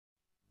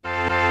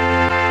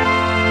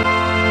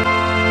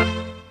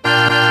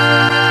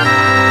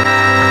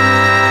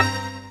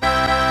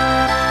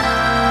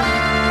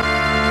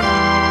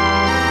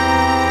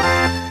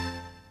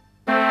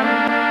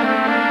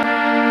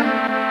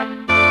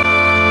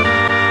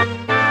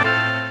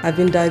I've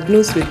been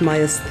diagnosed with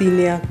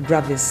myasthenia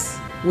gravis,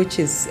 which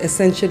is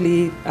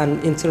essentially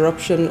an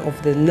interruption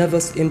of the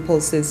nervous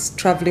impulses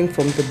traveling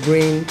from the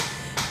brain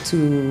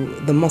to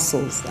the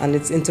muscles, and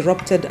it's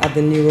interrupted at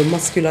the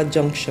neuromuscular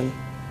junction.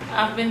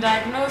 I've been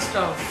diagnosed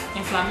of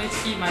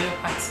inflammatory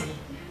myopathy.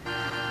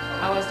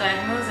 I was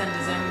diagnosed in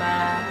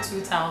December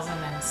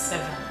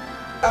 2007.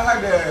 I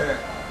had a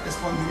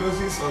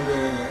spondylosis on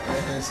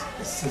the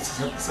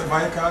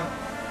cervical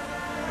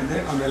and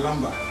then on the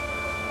lumbar.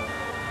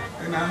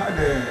 And I had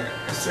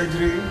a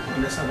surgery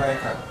on the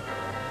cervical.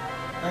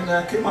 And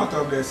I came out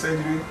of the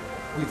surgery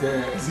with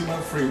a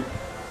eczema free.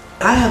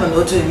 I have an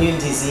autoimmune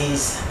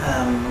disease,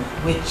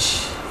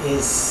 which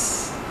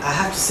is, I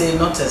have to say,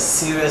 not as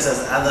serious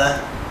as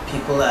other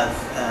people I've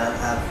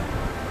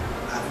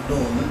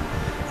known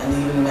and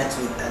even met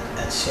with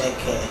at Share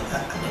Care,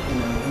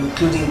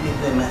 including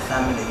people in my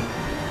family.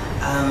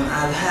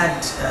 I've had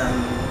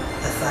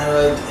a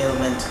thyroid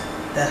ailment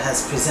that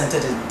has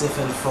presented in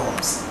different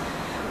forms.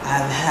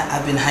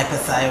 I've been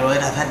hyperthyroid,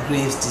 I've had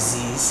Graves'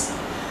 disease,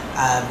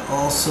 I've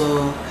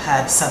also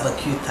had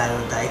subacute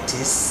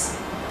thyroiditis,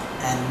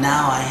 and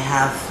now I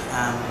have,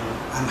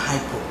 I'm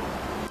hypo.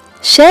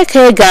 Share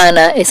Care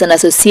Ghana is an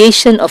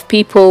association of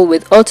people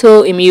with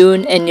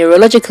autoimmune and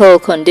neurological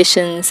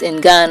conditions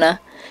in Ghana,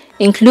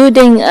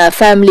 including our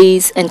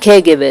families and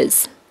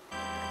caregivers.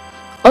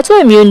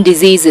 Autoimmune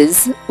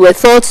diseases were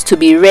thought to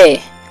be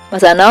rare,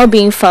 but are now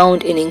being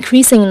found in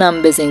increasing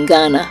numbers in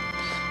Ghana,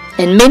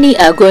 and many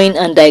are going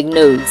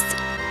undiagnosed.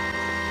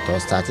 It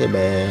started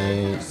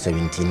by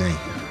 79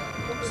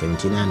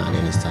 and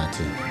then it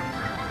started.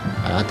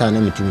 I thought I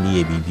was going to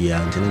be a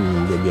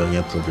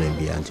problem,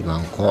 and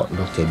I called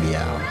Dr.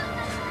 Biao.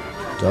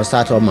 I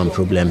started all my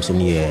problems in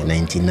the year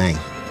 99.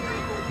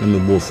 I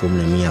both from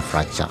the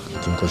fracture,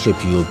 to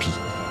POP.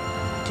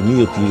 To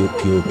me,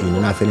 POP,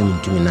 and I fell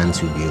into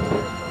Nancy Bill.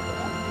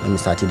 I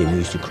started the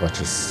music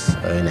crutches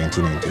in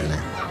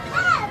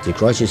 1999. The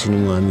crutches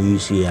in I'm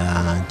using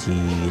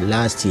the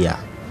last year.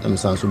 I'm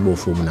saying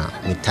both from now,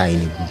 with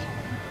tiny.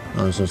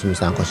 I'm so some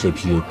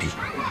POP.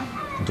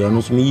 There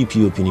was me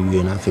POP in the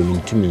and I fell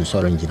into me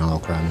orange in our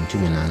crime to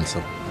me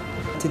answer.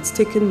 It's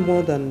taken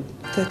more than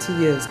 30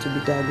 years to be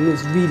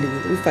diagnosed, really.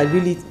 If I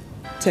really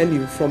tell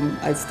you,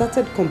 I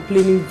started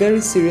complaining very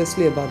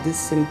seriously about these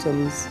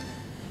symptoms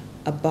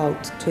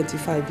about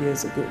 25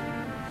 years ago.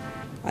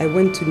 I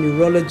went to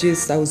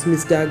neurologists, I was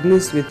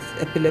misdiagnosed with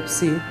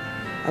epilepsy,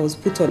 I was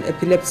put on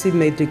epilepsy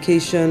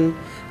medication,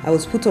 I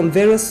was put on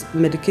various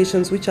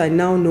medications which I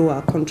now know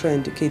are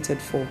contraindicated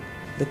for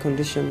the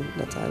condition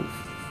that I've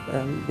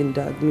been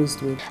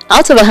diagnosed with.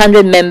 Out of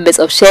 100 members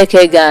of Share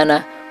Care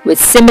Ghana with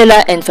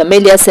similar and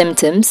familiar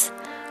symptoms,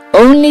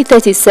 only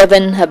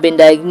 37 have been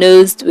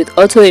diagnosed with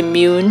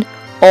autoimmune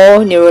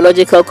or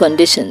neurological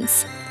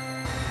conditions.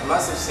 I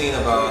must have seen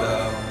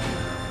about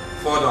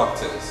 4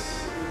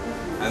 doctors,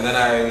 and then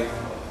I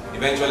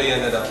eventually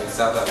ended up in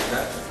South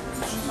Africa.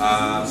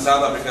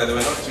 South Africa, they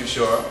were not too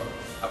sure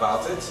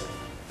about it.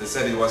 They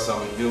said it was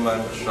some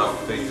human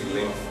trophic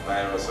lymph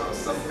virus or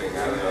something,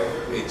 I don't know,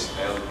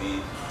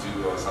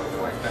 HLD2 or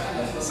something like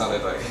that. It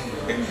sounded like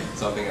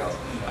something else.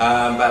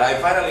 But I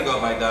finally got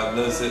my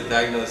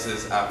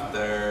diagnosis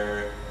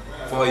after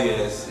 4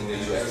 years in the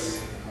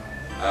US.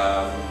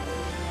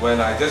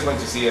 When I just went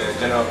to see a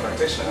general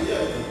practitioner,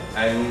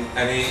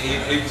 and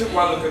he took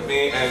one look at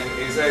me and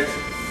he said,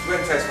 "Go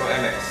and test for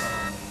MS."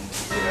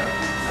 You know,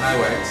 and I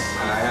went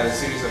and I had a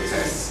series of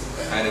tests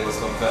and it was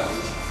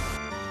confirmed.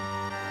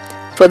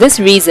 For this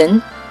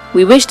reason,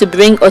 we wish to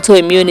bring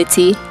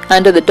autoimmunity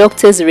under the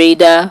doctor's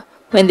radar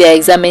when they are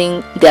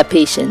examining their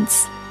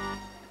patients.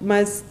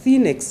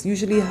 Myasthenics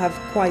usually have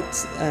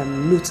quite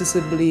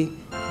noticeably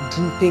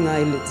drooping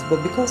eyelids,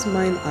 but because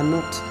mine are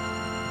not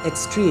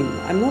extreme,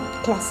 I'm not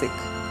classic.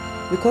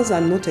 Because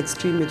I'm not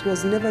extreme, it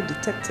was never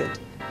detected.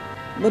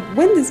 But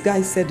when this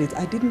guy said it,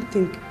 I didn't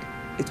think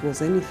it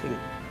was anything.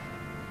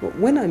 But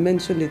when I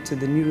mentioned it to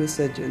the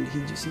neurosurgeon,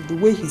 the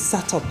way he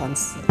sat up and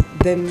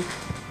then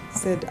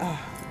said,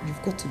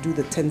 you've got to do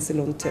the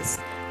tensilon test.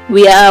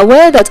 We are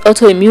aware that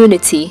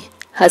autoimmunity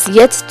has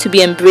yet to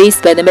be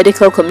embraced by the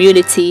medical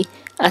community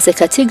as a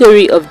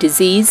category of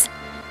disease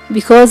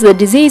because the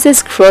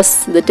diseases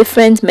cross the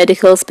different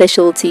medical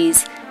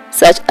specialties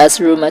such as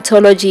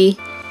rheumatology,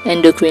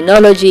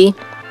 endocrinology,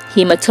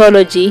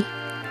 hematology,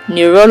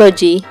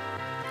 neurology,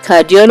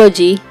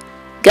 cardiology,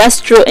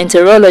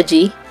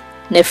 gastroenterology,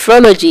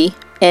 nephrology,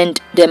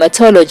 and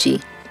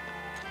dermatology.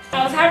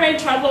 I was having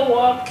trouble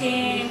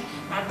walking,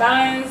 my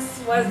balance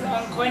was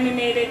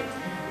uncoordinated,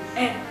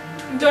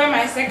 and during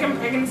my second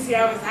pregnancy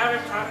I was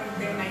having problems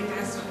there like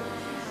that. So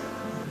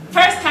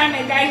first time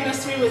they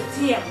diagnosed me with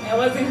TM, it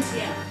wasn't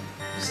TM.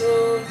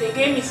 So they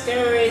gave me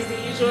steroids, the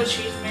usual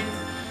treatment,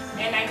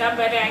 and I got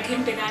better. I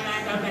came to Ghana,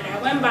 I got better.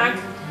 I went back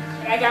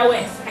and I got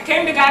worse. I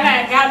came to Ghana,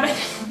 I got better.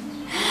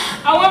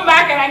 I went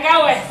back and I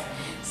got worse.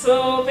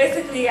 So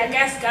basically I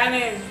guess Ghana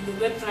is the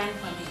good plan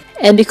for me.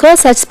 And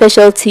because such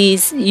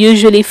specialties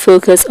usually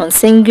focus on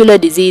singular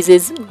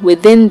diseases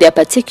within their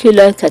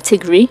particular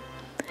category,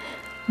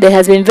 there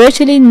has been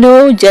virtually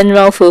no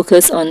general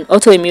focus on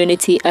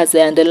autoimmunity as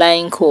the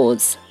underlying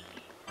cause.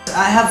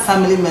 I have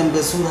family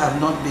members who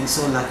have not been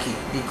so lucky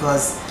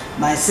because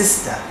my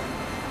sister,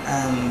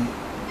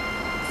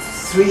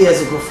 4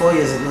 years ago,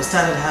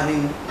 started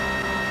having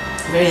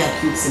very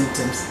acute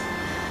symptoms.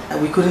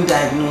 We couldn't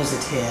diagnose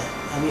it here,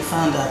 and we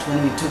found out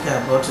when we took her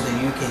abroad to the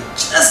UK,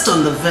 just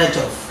on the verge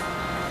of,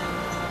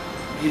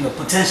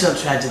 potential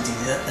tragedy,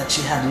 that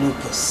she had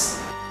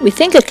lupus. We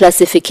think a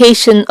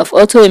classification of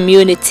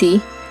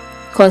autoimmunity,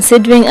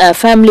 considering our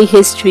family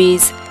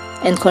histories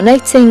and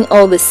connecting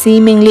all the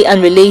seemingly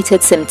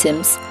unrelated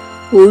symptoms,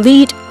 will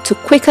lead to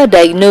quicker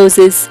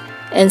diagnosis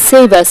and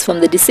save us from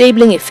the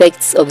disabling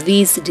effects of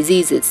these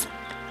diseases.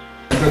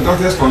 The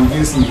doctors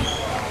convinced me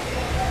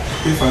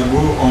if I go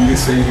on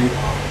this surgery,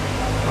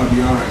 I'll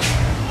be alright.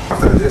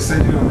 After the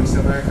surgery on the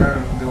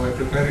cervical, they were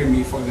preparing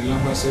me for the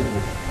lumbar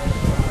surgery.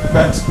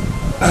 But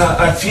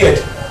I feared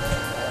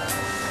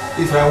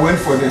if I went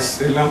for this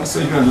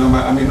surgery on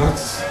lumbar, I may not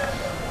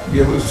be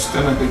able to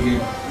stand up again.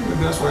 But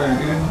that's why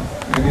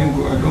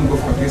I don't go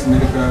for this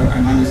medical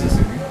analysis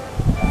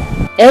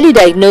again. Early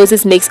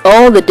diagnosis makes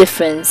all the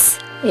difference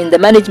in the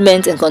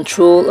management and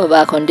control of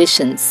our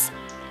conditions.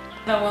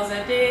 There was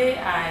a day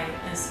I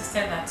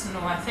insisted that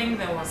no, I think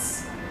there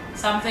was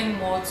something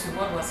more to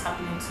what was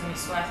happening to me,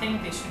 so I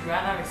think they should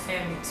rather refer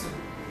me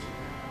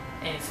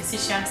to a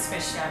physician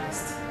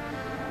specialist.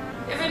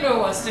 Even though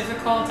it was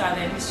difficult at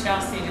the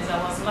initial stages,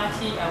 I was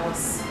lucky I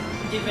was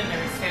given a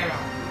referral.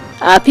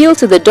 Our appeal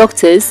to the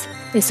doctors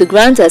is to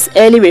grant us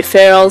early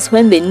referrals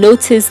when they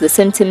notice the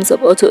symptoms of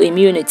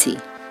autoimmunity.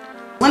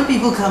 When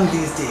people come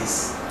these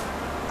days,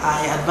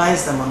 I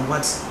advise them on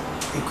what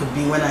it could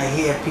be when I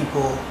hear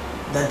people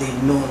that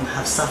they've known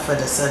have suffered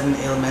a certain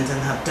ailment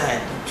and have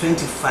died.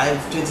 25,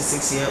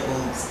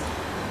 26-year-olds.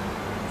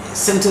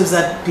 Symptoms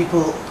that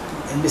people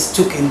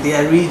mistook in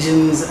their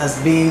regions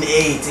as being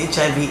AIDS,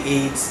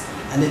 HIV/AIDS,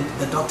 and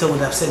the doctor would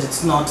have said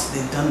it's not,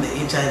 they've done the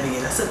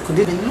HIV. I said, could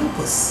it be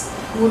lupus?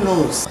 Who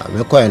knows?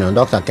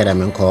 Doctor Kera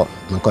menko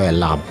a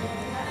lab.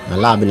 A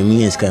lab in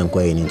means can go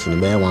into the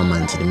bear 1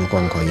 month in the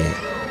Mekonko.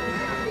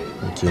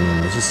 No,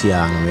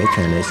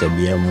 trying to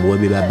be a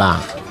movie bar.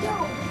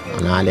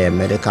 And I the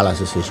medical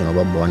association of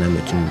born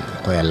and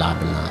to a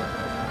lab now.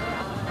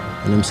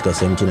 And I'm scared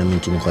to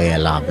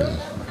lab.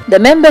 The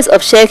members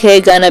of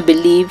ShareCare Ghana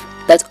believe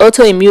that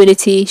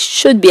autoimmunity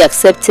should be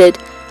accepted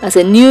as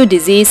a new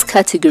disease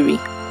category,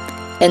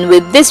 and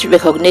with this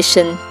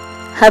recognition,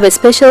 have a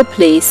special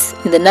place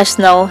in the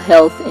National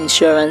Health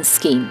Insurance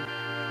Scheme.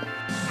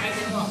 I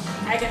can walk,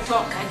 I can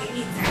talk, I can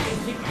eat, I can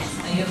feed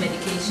myself. And your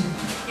medication?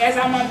 Yes,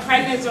 I'm on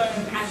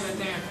prednisone as a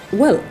therapy.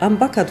 Well, I'm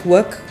back at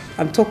work.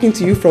 I'm talking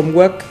to you from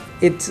work.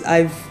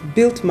 I've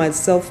built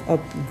myself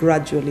up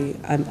gradually.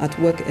 I'm at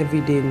work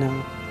every day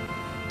now.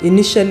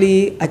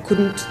 Initially, I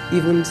couldn't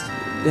even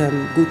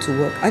go to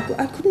work.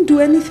 I couldn't do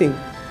anything.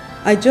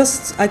 I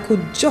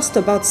could just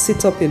about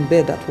sit up in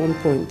bed at one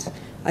point.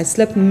 I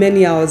slept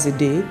many hours a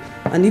day,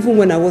 and even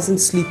when I wasn't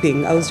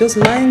sleeping, I was just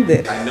lying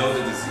there. I know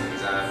the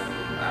disease. I'm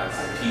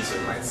at peace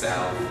with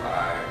myself.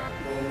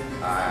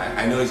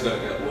 I know it's going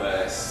to get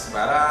worse,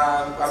 but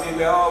I mean,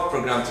 we're all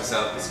programmed to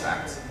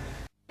self-destruct.